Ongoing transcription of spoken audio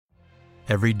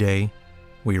Every day,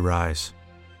 we rise,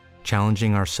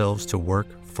 challenging ourselves to work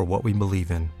for what we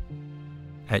believe in.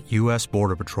 At U.S.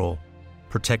 Border Patrol,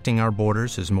 protecting our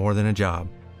borders is more than a job.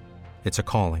 It's a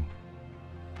calling.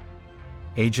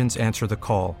 Agents answer the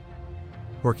call,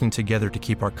 working together to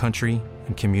keep our country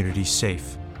and communities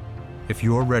safe. If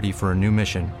you're ready for a new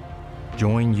mission,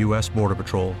 join U.S. Border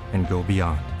Patrol and go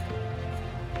beyond.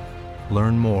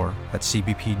 Learn more at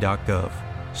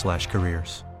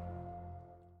cbp.gov/careers.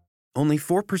 Only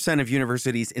 4% of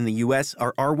universities in the U.S.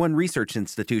 are R1 research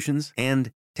institutions,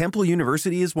 and Temple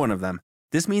University is one of them.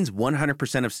 This means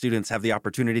 100% of students have the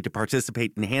opportunity to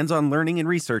participate in hands-on learning and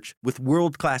research with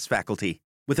world-class faculty.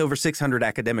 With over 600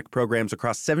 academic programs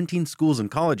across 17 schools and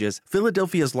colleges,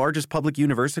 Philadelphia's largest public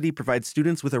university provides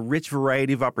students with a rich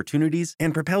variety of opportunities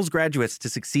and propels graduates to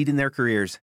succeed in their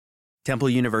careers. Temple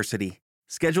University.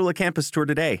 Schedule a campus tour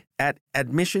today at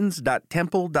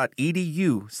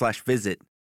admissions.temple.edu/visit.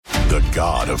 The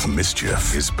god of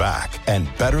mischief is back and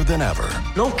better than ever.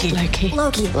 Loki.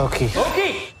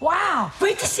 Wow,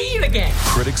 great to see you again.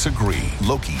 Critics agree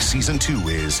Loki Season 2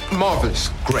 is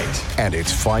marvelous, great. And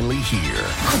it's finally here.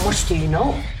 How much do you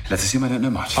know? Let's assume I don't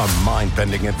know much. A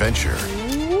mind-bending adventure.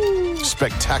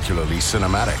 Spectacularly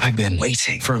cinematic. I've been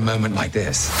waiting for a moment like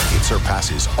this. It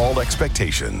surpasses all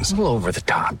expectations. A little over the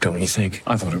top, don't you think?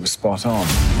 I thought it was spot on.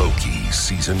 Loki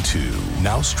Season 2.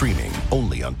 Now streaming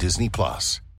only on Disney+.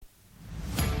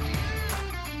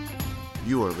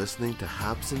 You are listening to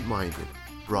Habsent Minded,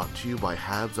 brought to you by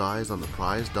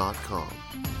HabsEyesOnThePrize.com.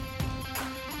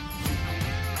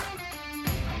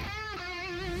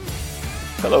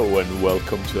 Hello and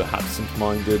welcome to Habsent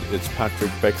Minded. It's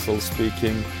Patrik BExell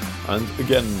speaking, and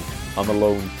again I'm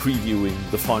alone previewing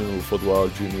the final for the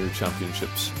World Junior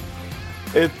Championships.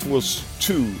 It was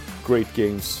two great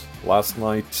games last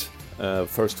night.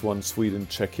 First one,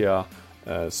 Sweden-Czechia.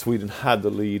 Sweden had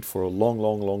the lead for a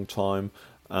long time.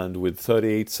 And with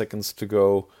 38 seconds to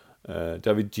go,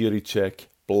 David Jiricek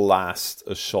blast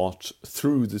a shot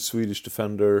through the Swedish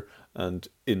defender and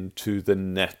into the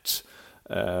net.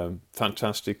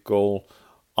 Fantastic goal.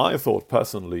 I thought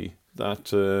personally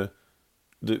that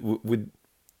with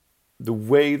the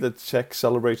way that Czech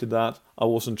celebrated that, I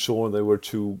wasn't sure they were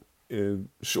too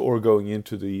sure going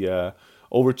into the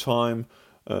overtime.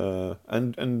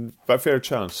 And by fair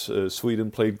chance,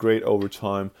 Sweden played great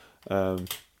overtime.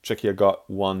 Czechia got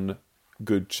one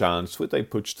good chance, which they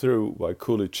pushed through by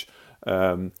Kulic.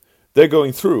 They're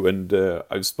going through, and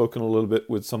I've spoken a little bit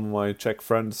with some of my Czech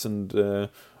friends and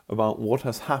about what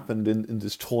has happened in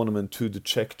this tournament to the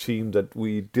Czech team that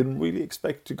we didn't really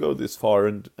expect to go this far.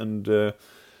 The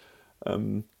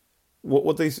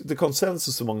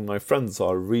consensus among my friends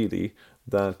are really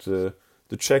that the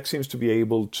Czech seems to be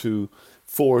able to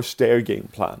force their game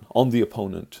plan on the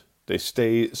opponent. They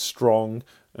stay strong.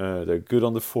 They're good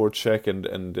on the forecheck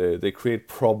and they create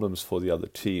problems for the other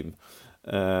team.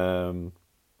 They're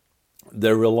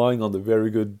relying on the very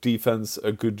good defense,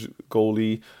 a good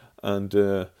goalie,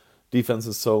 and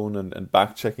defensive zone and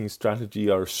back-checking strategy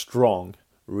are strong,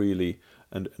 really,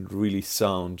 and really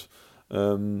sound.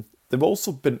 They've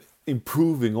also been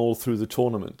improving all through the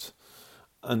tournament.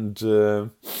 And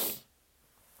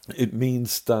it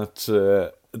means that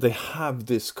they have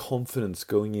this confidence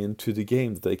going into the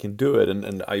game that they can do it,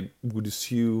 and I would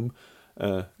assume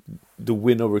the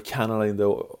win over Canada in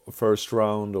the first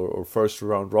round or first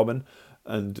round robin,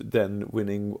 and then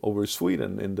winning over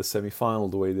Sweden in the semi-final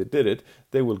the way they did it,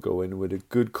 they will go in with a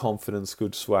good confidence,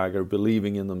 good swagger,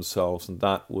 believing in themselves, and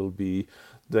that will be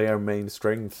their main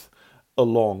strength,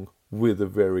 along with a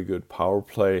very good power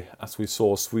play. As we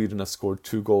saw, Sweden has scored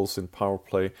 2 goals in power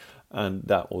play, and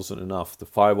that wasn't enough. The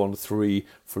 5-on-3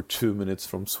 for 2 minutes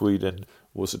from Sweden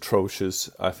was atrocious.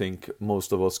 I think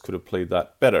most of us could have played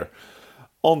that better.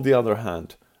 On the other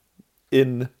hand,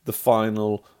 in the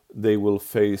final, they will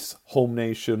face home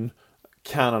nation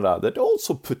Canada, that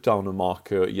also put down a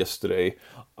marker yesterday.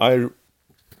 I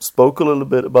spoke a little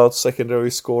bit about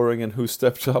secondary scoring and who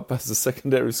stepped up as a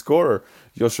secondary scorer.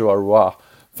 Joshua Roy.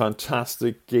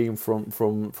 Fantastic game from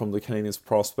the Canadiens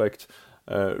prospect.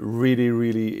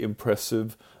 Really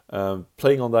impressive.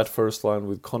 Playing on that first line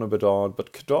with Connor Bedard,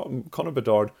 but Connor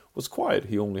Bedard was quiet.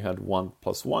 He only had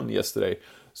 1+1 yesterday.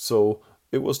 So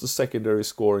it was the secondary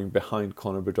scoring behind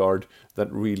Connor Bedard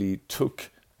that really took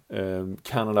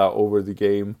Canada over the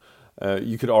game.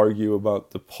 You could argue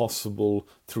about the possible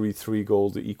 3-3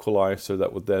 goal, the equalizer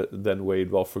that would then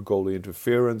wave off for goalie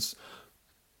interference.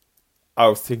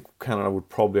 I think Canada would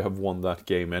probably have won that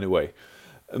game anyway.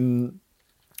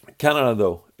 Canada,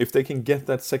 though, if they can get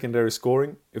that secondary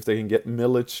scoring, if they can get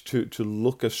Milic to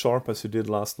look as sharp as he did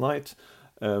last night,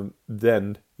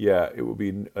 then it would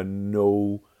be a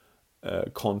no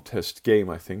contest game,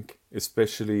 I think,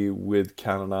 especially with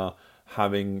Canada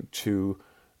having to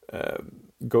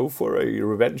go for a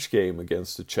revenge game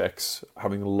against the Czechs,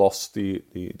 having lost the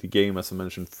game, as I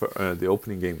mentioned, the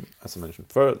opening game, as I mentioned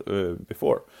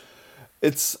before.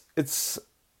 It's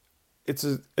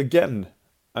again,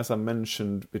 as I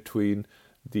mentioned, between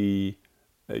the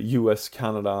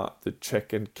US-Canada, the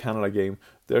Czech and Canada game,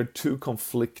 there are two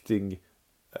conflicting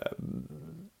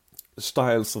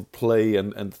styles of play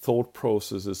and thought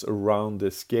processes around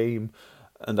this game.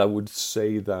 And I would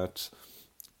say that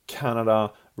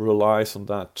Canada relies on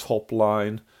that top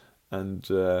line, and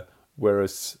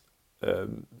whereas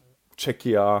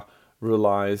Czechia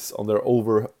relies on their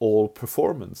overall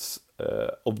performance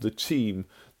of the team.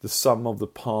 The sum of the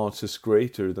parts is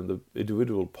greater than the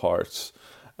individual parts,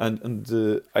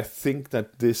 and I think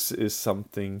that this is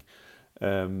something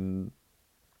that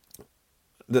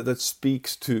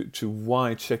speaks to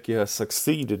why Czechia has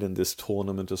succeeded in this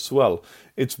tournament as well.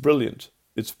 It's brilliant.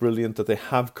 It's brilliant that they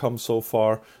have come so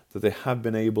far, that they have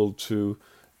been able to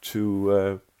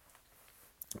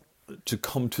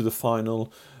come to the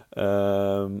final.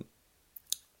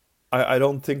 I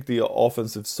don't think the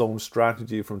offensive zone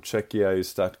strategy from Czechia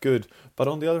is that good. But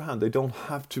on the other hand, they don't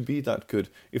have to be that good.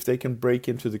 If they can break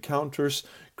into the counters,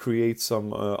 create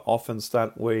some offense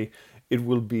that way, it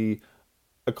will be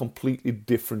a completely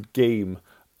different game.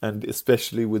 And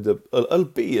especially with the,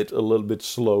 albeit a little bit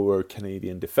slower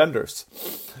Canadian defenders.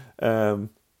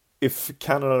 If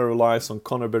Canada relies on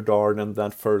Connor Bedard and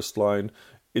that first line,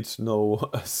 it's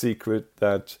no secret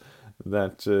that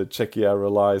Czechia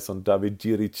relies on David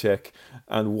Jiricek,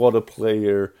 and what a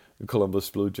player Columbus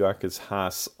Blue Jackets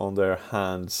has on their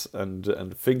hands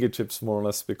and fingertips, more or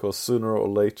less, because sooner or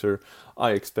later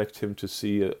I expect him to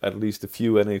see at least a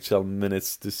few NHL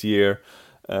minutes this year.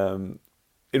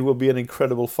 It will be an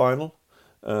incredible final.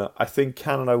 I think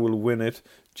Canada will win it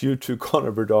due to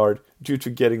Connor Bedard, due to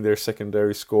getting their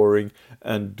secondary scoring,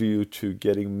 and due to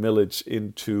getting Milic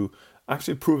into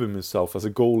actually proving himself as a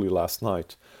goalie last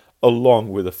night, along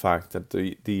with the fact that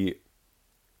the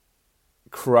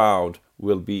crowd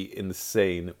will be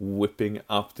insane, whipping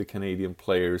up the Canadian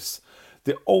players.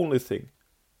 The only thing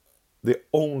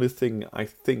I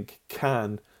think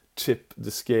can tip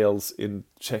the scales in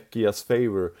Czechia's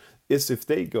favor is if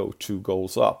they go 2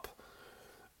 goals up,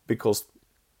 because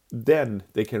then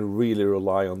they can really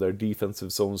rely on their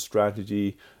defensive zone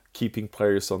strategy, keeping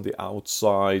players on the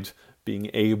outside, being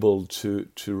able to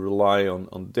rely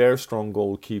on their strong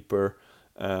goalkeeper,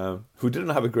 who didn't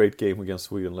have a great game against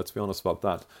Sweden, let's be honest about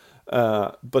that,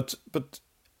 but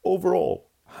overall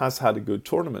has had a good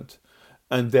tournament.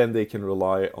 And then they can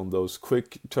rely on those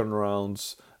quick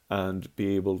turnarounds and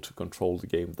be able to control the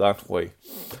game that way.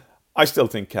 I still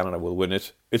think Canada will win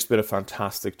it. It's been a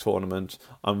fantastic tournament.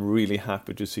 I'm really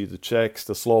happy to see the Czechs,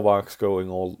 the Slovaks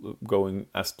going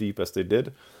as deep as they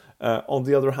did. On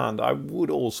the other hand, I would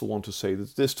also want to say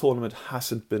that this tournament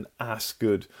hasn't been as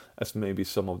good as maybe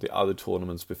some of the other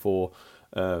tournaments before.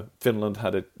 Finland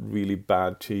had a really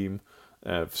bad team.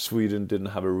 Sweden didn't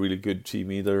have a really good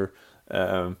team either.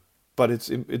 But it's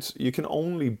you can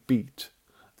only beat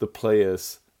the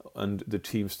players and the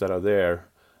teams that are there.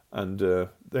 And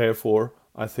therefore,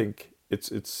 I think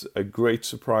it's a great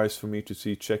surprise for me to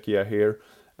see Czechia here.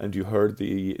 And you heard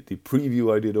the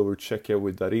preview I did over Czechia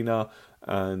with Darina,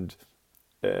 and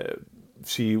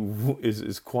she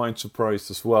is quite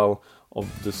surprised as well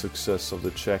of the success of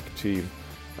the Czech team.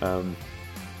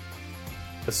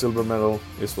 A silver medal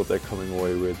is what they're coming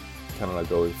away with. Canada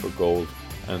going for gold,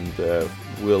 and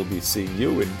we'll be seeing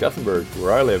you in Gothenburg,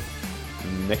 where I live,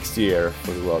 next year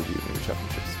for the World Junior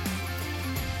Championships.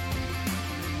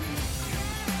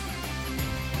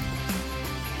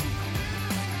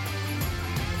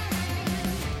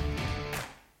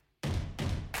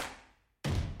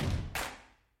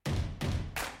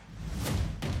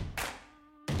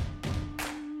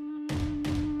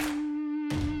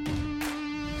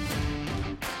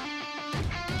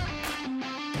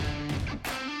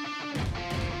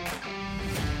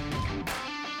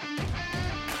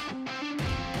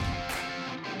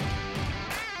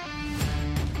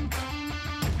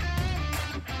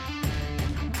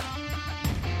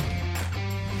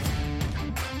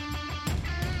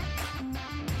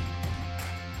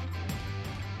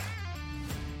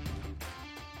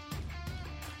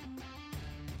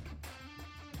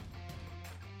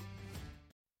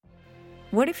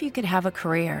 What if you could have a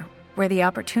career where the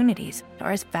opportunities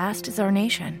are as vast as our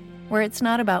nation, where it's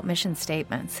not about mission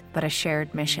statements, but a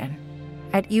shared mission?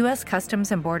 At U.S.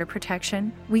 Customs and Border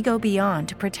Protection, we go beyond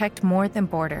to protect more than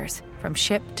borders, from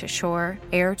ship to shore,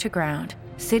 air to ground.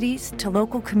 cities to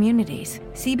local communities,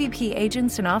 CBP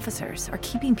agents and officers are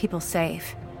keeping people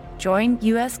safe. Join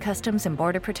U.S. Customs and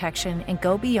Border Protection and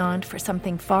go beyond for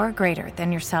something far greater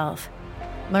than yourself.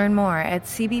 Learn more at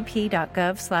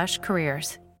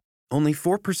cbp.gov/careers. Only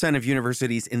 4% of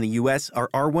universities in the U.S. are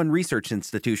R1 research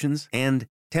institutions, and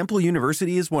Temple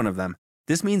University is one of them.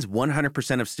 This means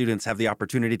 100% of students have the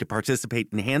opportunity to participate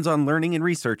in hands-on learning and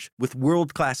research with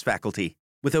world-class faculty.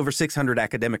 With over 600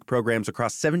 academic programs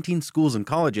across 17 schools and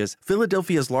colleges,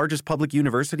 Philadelphia's largest public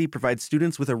university provides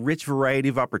students with a rich variety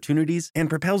of opportunities and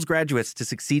propels graduates to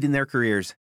succeed in their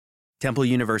careers. Temple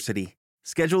University.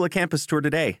 Schedule a campus tour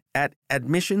today at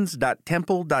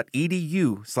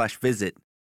admissions.temple.edu/visit.